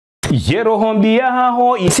ye Rohombi ya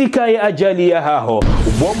haho itikaye ajali ya haho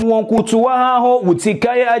bomu wankutu wa haho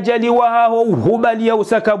utikaye ajali wa haho hubali ya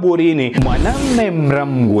usakaburini mwanamme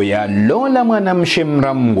mramgo ya lola mwanamshe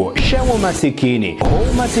mramgo shawo masikini ho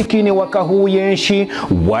masikini wakahu yenshi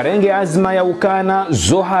warenge azma ya ukana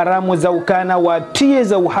zo haramu za ukana watie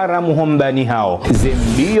za uharamu hombani hao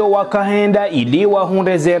zembio wakahenda ili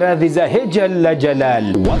wahundeze radhi za hejalla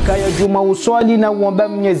jalal wakaya juma uswali na uomba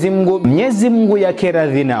Mwenyezi Mungu ya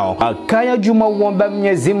keradhi nao akaya juma uomba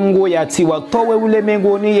Mwenyezi Mungu ya tiwatowe ule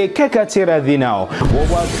mengoni yekeka tiradhi nao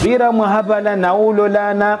wawavira mwahabala na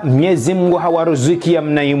ulolana Mwenyezi Mungu hawaruzuki ya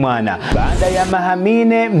mnaimwana baada ya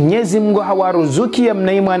mahamine Mwenyezi Mungu hawaruzuki ya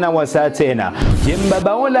mnaimwana wasatena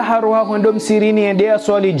jembaba ola haruha hondo msirini endea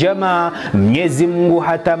swali jamaa Mwenyezi Mungu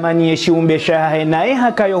hatamani yeshiumbe shahe nae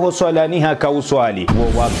hakayoho swalani hakauswali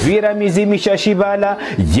wawavira mizimisha shibala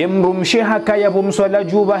Mdrumshe hakayavu mswala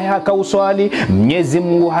juba hakauswali Mwenyezi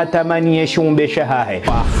Mungu hatamani yeshiumbe shahe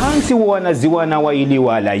wahansi wanaziwana waili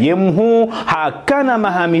wala yemhu hakana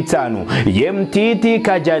mahamitanu yemtiti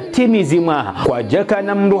kajatimi zimaha kwa jaka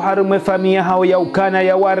na mru harume famia hao ya ukana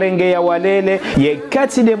ya warenge ya walele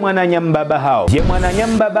yekatile mwananya mbaba hao ye mwananya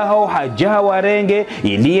mbaba hao hajaha warenge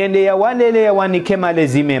iliende ya walele ya wanike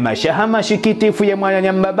malezimema shahama shikitifu ye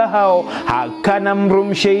mwananya mbaba hao hakana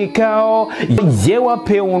Mdrumshe ikao ye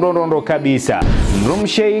wape unrondo kabisa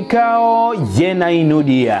Mdrumshe ikao ye na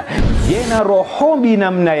inudia ye na Rohombi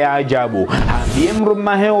namna ya ajabu hambie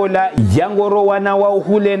mrumaheola yango rowana wa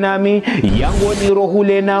uhule nami yango ni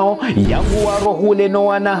rohule nao yangu wa rohule no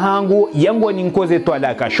wana hangu yango ni nkoze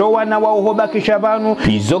twalaka sho wana wa uhoba kishabanu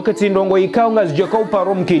izoke tindongo ikaunga zijoka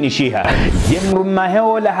uparo mkinishiha ye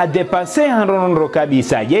mrumaheola hadepanse hanrondo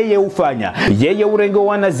kabisa yeye ufanya yeye urengo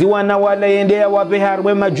wana ziwana wala yendea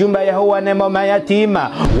wabeharwe majumba ya wane mama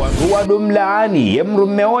yatima wanruwa dumlaani ye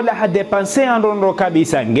mrumeola hadepanse hanrondo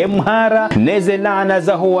kabisa ngemhara neze laana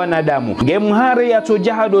za ho wanadamu ngemhara ya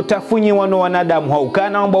tojahado tafunyi wano wanadamu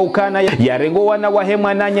haukana amba ukana ya rengo wana wahe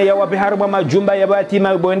mwananya ya wabeharwa majumba ya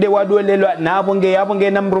batima bonde wadolelwa na abonge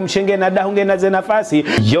na Mdrumshenge na dahunge na zenafasi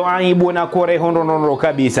yo aibu na kore hondonono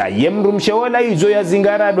kabisa ye Mdrumshe wala izo ya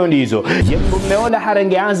zingara dondizo ye Mdrumeola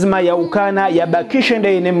harenge azma ya ukana ya bakishe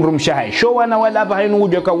ndene Mdrumshe hai sho wana wala bahinu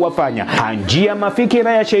ujoka wafanya anjia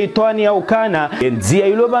mafikira ya sheitani ya ukana enzia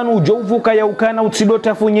ilobanu ujovuka ya ukana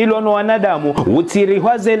utsidota funyilo no wanadamu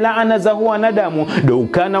utirihwaze laana za ho wanadamu do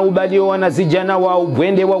ukana ubalio wanazijana wa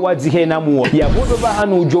ubwende wa wadzihe Namuo ya bodo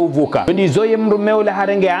bahanu ujovuka ndizo ye Mdrumeola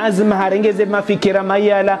harenge azma harengeze mafikira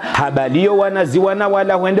mayala habalio wanaziwana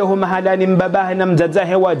wala wende ho mahalani mbabahe na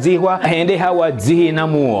mzazahe wadzihwa hende hawadzihi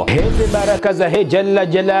Namuo heze baraka za hejalla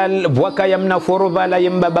jalal waka ya mnaforo vala ye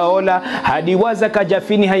mbabaola hadi waza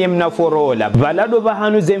kajafini haye mnaforola valado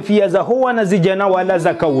bahanu zemfia za ho wanazijana wala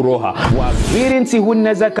za kauroha waviri nsi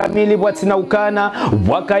hunne za kamili watina ukana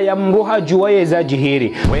waka ya mruha juwa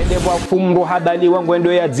ezawadjihiri wende wafumruha bali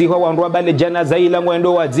wangwendo ya dzihwa wanruwa bale jana zaila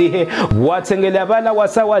mwendo wadzihe watengele bala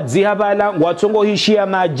wasa wadziha bala watongo hishia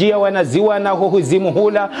majia wanaziwa na hohuzimu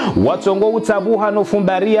hula watongo utabuha no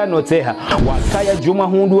fumbaria noteha wakaya juma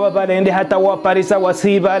hundu wa bala ende hata waparisa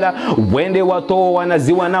wasibala wende wato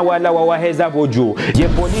wanaziwa na wala wawaheza boju ye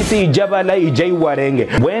polisi ijabala ijai warenge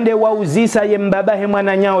wende wauzisa ye mbabahe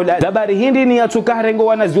mwananyaola zabari hindi ni atukarengo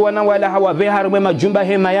wanaziwa na wala hawabe harume majumba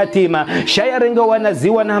hema yatima shaya rengo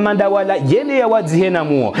wanaziwa na hamanda wala yende ya wadzihe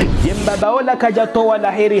Namuo ye mbabaola kajatoa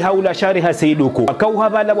laheri haula shari hasiduku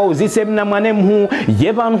akauhabala wauzise mna mwanemhu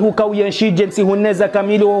yebanhu kauyenshi jensi huneza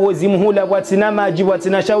kamili wahozimu hula watina maji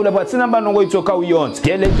watina shaula watina banongo itoka uyont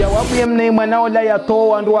yele jawabu ye mna mwanaola ya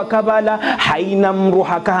toa ndu wakabala haina mru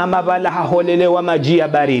hakahama bala haholele wa maji ya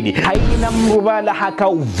baridi haina mru bala haka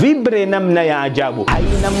uvibre namna ya ajabu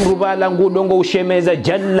haina mru bala ngudongo ushemeza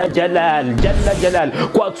jalla jalal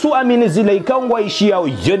kwa tu amini zile ikaungwa ishi yao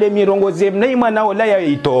yode mirongozi ye mna mwanaola ya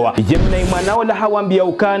itoa ye mna mwanaola hawambia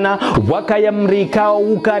ukana waka ya mrikao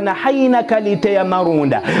ukana haina kalite ya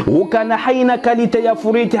marunda ukana haina kalite ya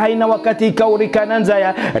furiti haina wakati ikaurikana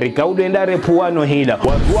nzaya rikaudu enda repuano hila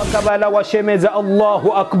wajua kabala washemeza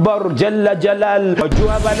Allahu akbar jalla jalal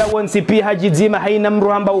wajua bala wansipi hajizima haina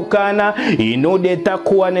mruhamba ukana inode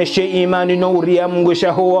takuwa neshe imani no uria Mungu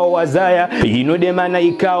shahuwa wazaya inode mana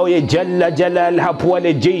ikao ye jalla jalal hapuwa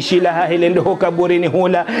ledjeishi lahe lahe lende ho kaburini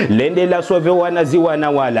hula lende la sove wanaziwana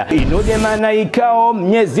wala inude malaikao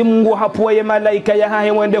Mwenyezi Mungu hapuwa ye malaika ya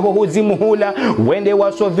hahe wende ho huzimu hula wende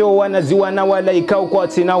wasove wanaziwana wala ikao kwa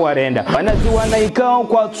tina warenda wanaziwana ikao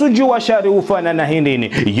kwa tuju wa shari ufana na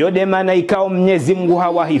hindini yode malaikao Mwenyezi Mungu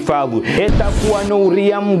hawahifadhu etakuwa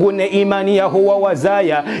nuria mgune imani ya huwa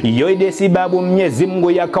wazaya yoide sababu Mwenyezi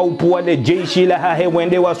Mungu yakaupuwa ledjeishi la hahe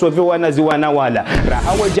wende wasove wanaziwana wala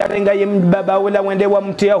rahawe jarenga ye mbaba wala wende wa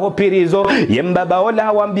mtia hopirizo ye mbaba wala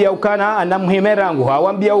hawambia ukana anamhimerangu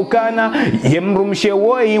hawambia ukana ye Mdrumshe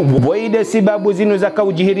woide sababu zinu za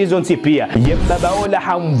kaujihirizo nsipia ye mbaba wala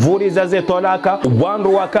hamvuri za zetolaka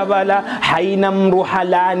wandu wakavala haina mru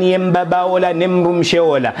halani ye mbaba wala ne Mdrumshe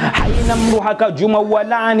wala haina mru haka juma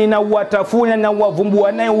walani na watafuna na wavumbu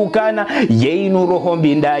wanae ukana ye inu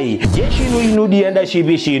Rohombi ndai yeshinu inudi enda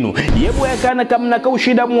shivishinu yebu yakana kamna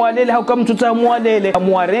kaushida muwalele hauka mtuta muwalele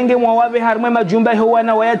muwarenge mwawabe harmwe majumba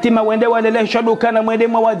Owana wayatima wende walele shadukana mwende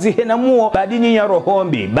mwadzihe Namuo badini ya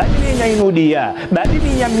Rohombi badini ya inudia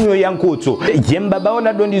badini ya mnyo ya nkutu yembaba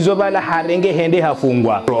wala dondizo bala harenge hende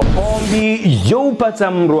hafungwa Rohombi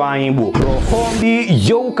youpata mru aibu Rohombi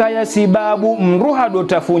youkaya sibabu mru hado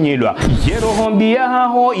tafunyilwa ye Rohombi ya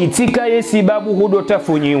haho itika ye sibabu hudo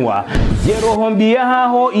tafunyiwa ye Rohombi ya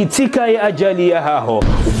haho itika ye ajali ya haho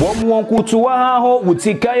ubomu wankutu wa haho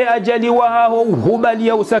utika ye ajali wa haho uhubali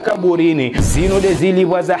ya usakaburini zino de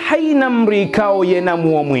zilibwaza haina mrikao ye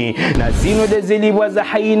Namuomwi na zino de zilibwaza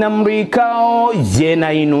haina mrikao ye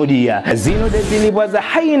na inudia zino de zilibwaza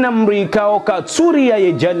haina mrikao katsuria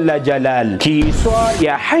ye jalla jalal kiswa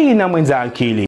ya haina mwenza akili.